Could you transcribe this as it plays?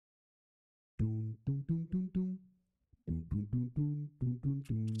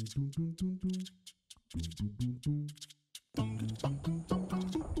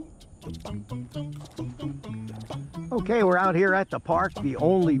Okay, we're out here at the park, the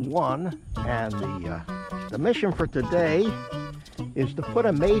only one, and the mission for today is to put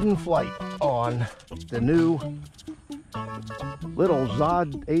a maiden flight on the new little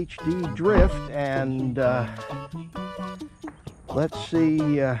ZOHD Drift, and let's see,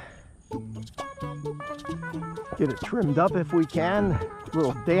 get it trimmed up if we can. A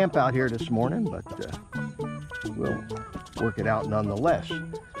little damp out here this morning, but we'll work it out nonetheless.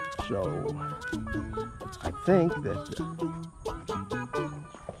 So I think that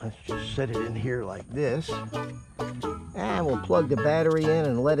let's just set it in here like this, and we'll plug the battery in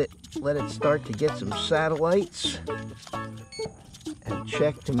and let it start to get some satellites, and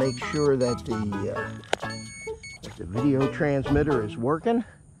check to make sure that the video transmitter is working,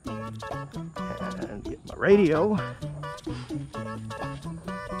 and get my radio,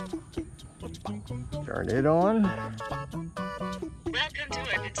 turn it on. Welcome to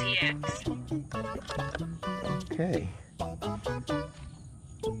FTX. Okay.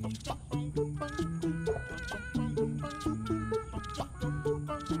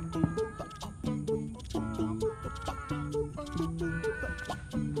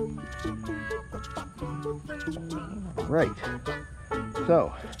 Right.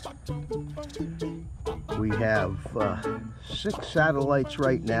 So we have 6 satellites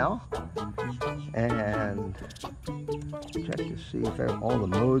right now, and check to see if all the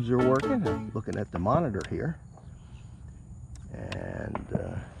modes are working. I'm looking at the monitor here, and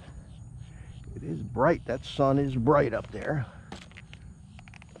it is bright. That sun is bright up there.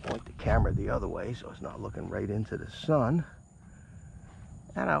 Point the camera the other way so it's not looking right into the sun.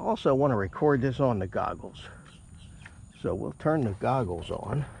 And I also want to record this on the goggles, so we'll turn the goggles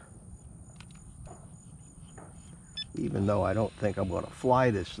on. Even though I don't think I'm going to fly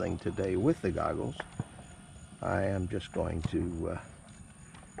this thing today with the goggles, I am just going to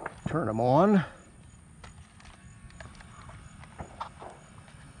turn them on.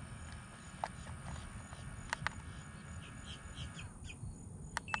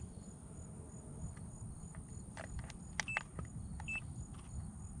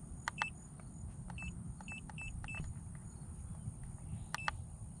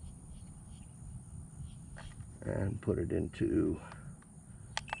 And put it into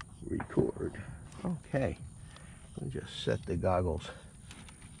record. Okay, let me just set the goggles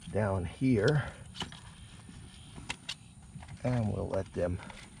down here, and we'll let them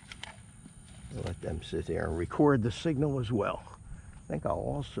sit there and record the signal as well. I think I'll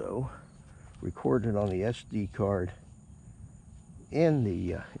also record it on the SD card in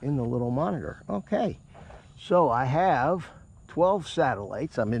the little monitor. Okay, so I have 12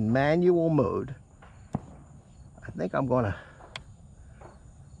 satellites. I'm in manual mode. I think I'm going to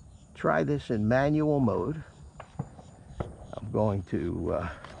try this in manual mode. I'm going to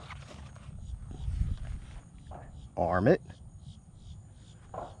arm it.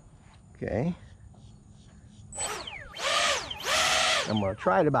 Okay. I'm going to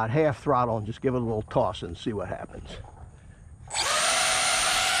try it about half throttle and just give it a little toss and see what happens.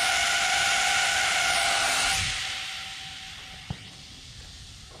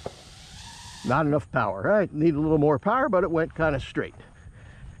 Not enough power. I need a little more power, but it went kind of straight.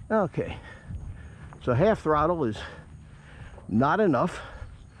 Okay, so half throttle is not enough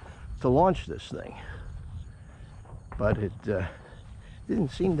to launch this thing, but it didn't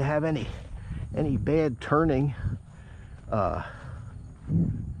seem to have any bad turning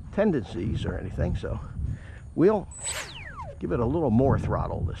tendencies or anything, so we'll give it a little more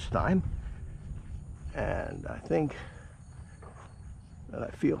throttle this time. And I think that I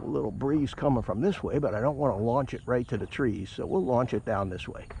feel a little breeze coming from this way, but I don't want to launch it right to the trees, so we'll launch it down this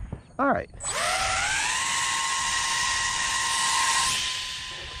way. All right.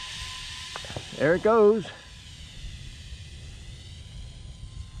 There it goes.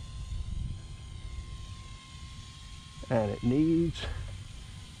 And it needs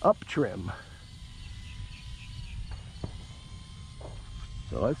up trim.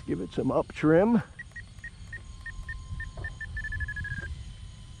 So let's give it some up trim.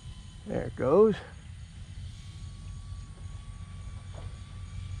 There it goes.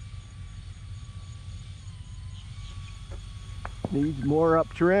 Needs more up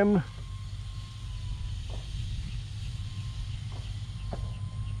trim.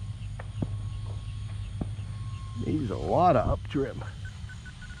 Needs a lot of up trim.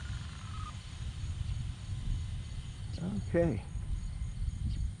 Okay.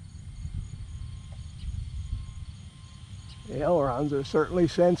 The ailerons are certainly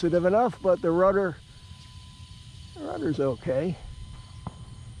sensitive enough, but the rudder's okay.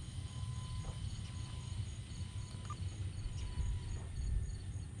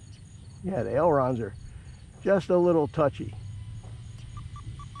 Yeah, the ailerons are just a little touchy.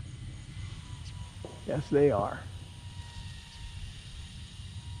 Yes, they are.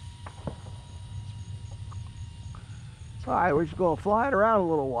 All right, we're just going to fly it around a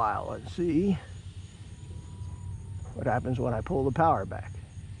little while and see what happens when I pull the power back.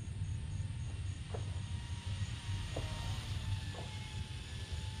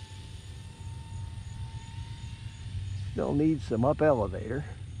 Still needs some up elevator.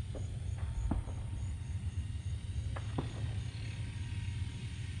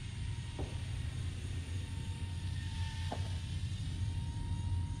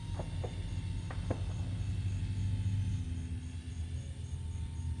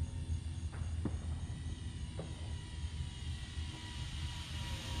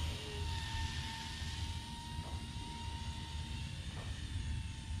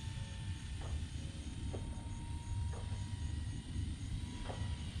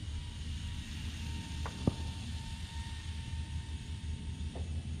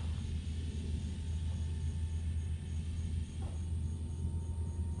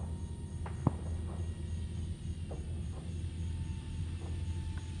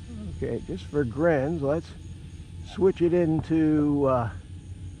 Okay, just for grins, let's switch it into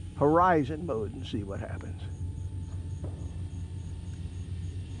horizon mode and see what happens.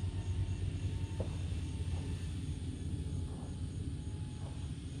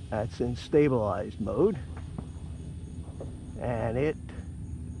 That's in stabilized mode, and it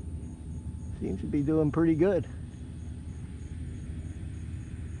seems to be doing pretty good.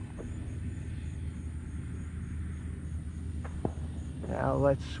 Now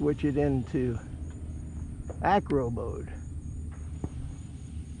let's switch it into acro mode.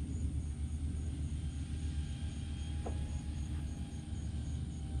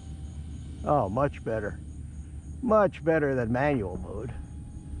 Oh, much better. Much better than manual mode.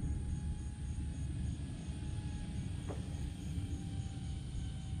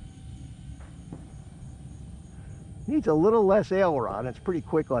 Needs a little less aileron. It's pretty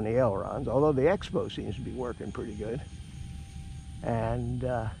quick on the ailerons, although the expo seems to be working pretty good. And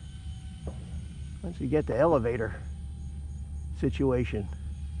once we get the elevator situation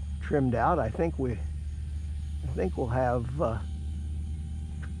trimmed out, I think we'll have a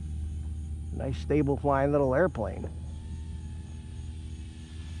nice stable flying little airplane.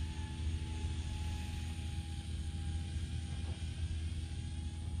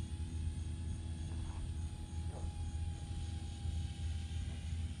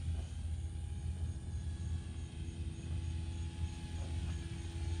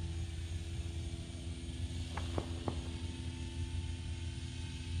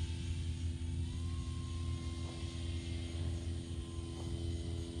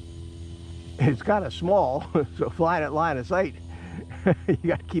 It's kind of small, so flying at line of sight, you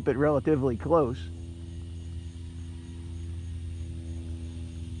got to keep it relatively close.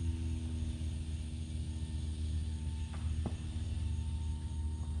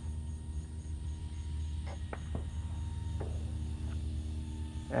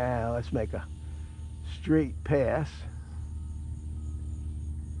 And let's make a straight pass.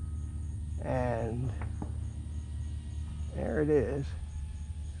 And there it is.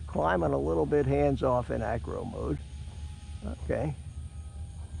 Climbing a little bit hands off in acro mode. Okay.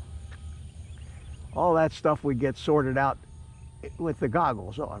 All that stuff we get sorted out with the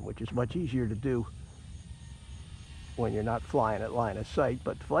goggles on, which is much easier to do when you're not flying at line of sight.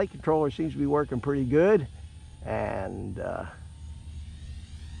 But the flight controller seems to be working pretty good. And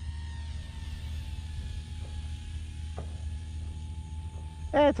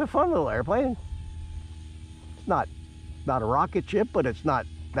it's a fun little airplane. It's not a rocket ship, but it's not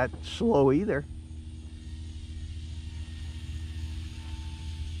that slow either.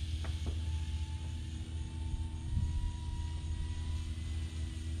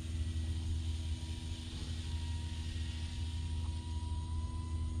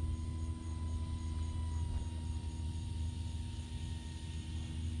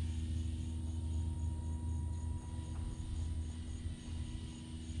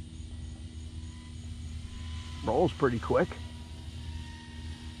 Rolls pretty quick.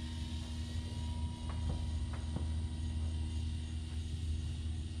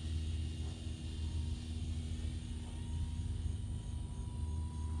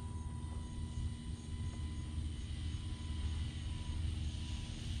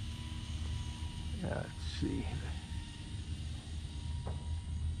 Let's see.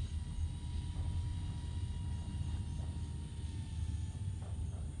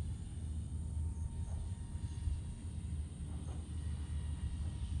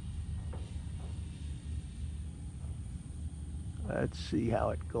 Let's see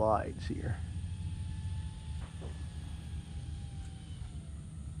how it glides here.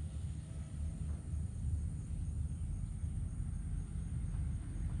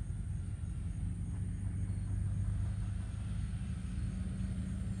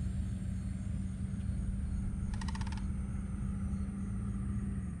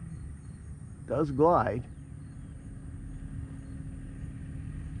 Does glide.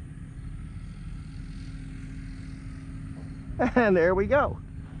 And there we go.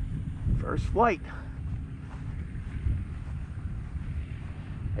 First flight.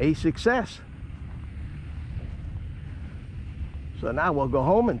 A success. So now we'll go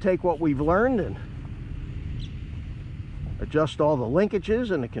home and take what we've learned and adjust all the linkages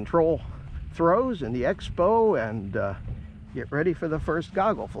and the control throws and the expo and get ready for the first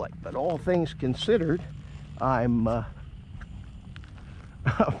goggle flight. But all things considered, I'm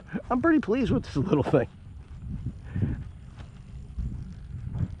pretty pleased with this little thing.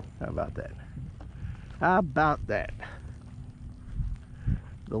 How about that? How about that?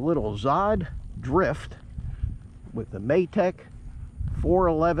 The little ZOHD Drift with the Matek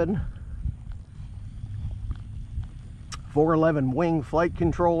 411 wing flight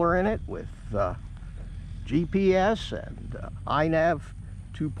controller in it with GPS and INAV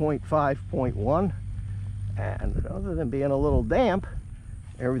 2.5.1, and other than being a little damp,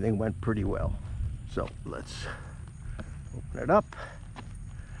 everything went pretty well. So let's open it up.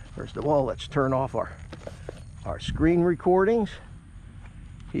 First of all, let's turn off our screen recordings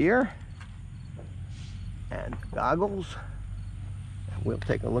here and goggles, and we'll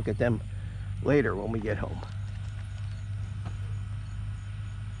take a look at them later when we get home.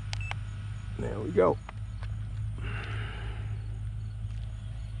 There we go.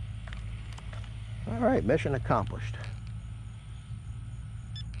 All right, mission accomplished.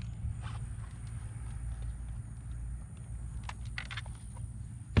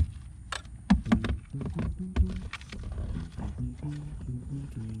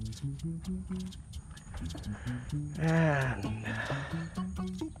 And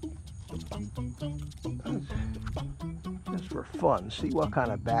just for fun, see what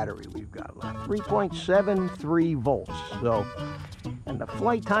kind of battery we've got left. 3.73 volts. So, and the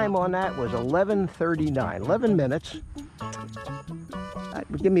flight time on that was 11:39, 11 minutes. That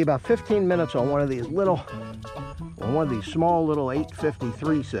would give me about 15 minutes on one of these small little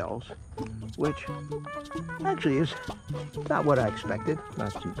 853 cells, which actually is not what I expected.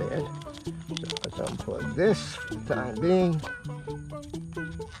 Not too bad. So let's unplug this for the time being.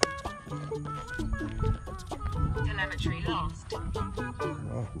 Telemetry lost.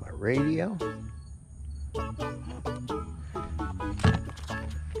 Off my radio.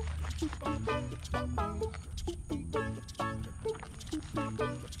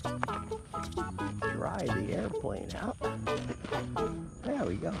 Dry the airplane out. There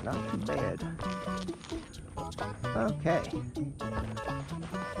we go, not too bad. Okay.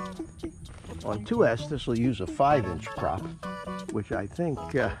 On 2S, this will use a 5-inch prop, which I think,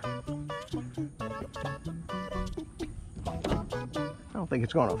 I don't think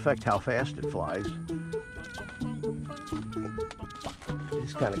it's going to affect how fast it flies.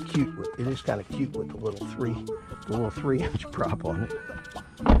 It's kind of cute. It is kind of cute with the little 3-inch prop on it.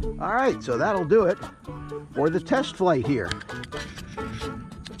 All right, so that'll do it for the test flight here.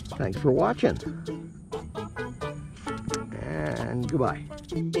 Thanks for watching, and goodbye.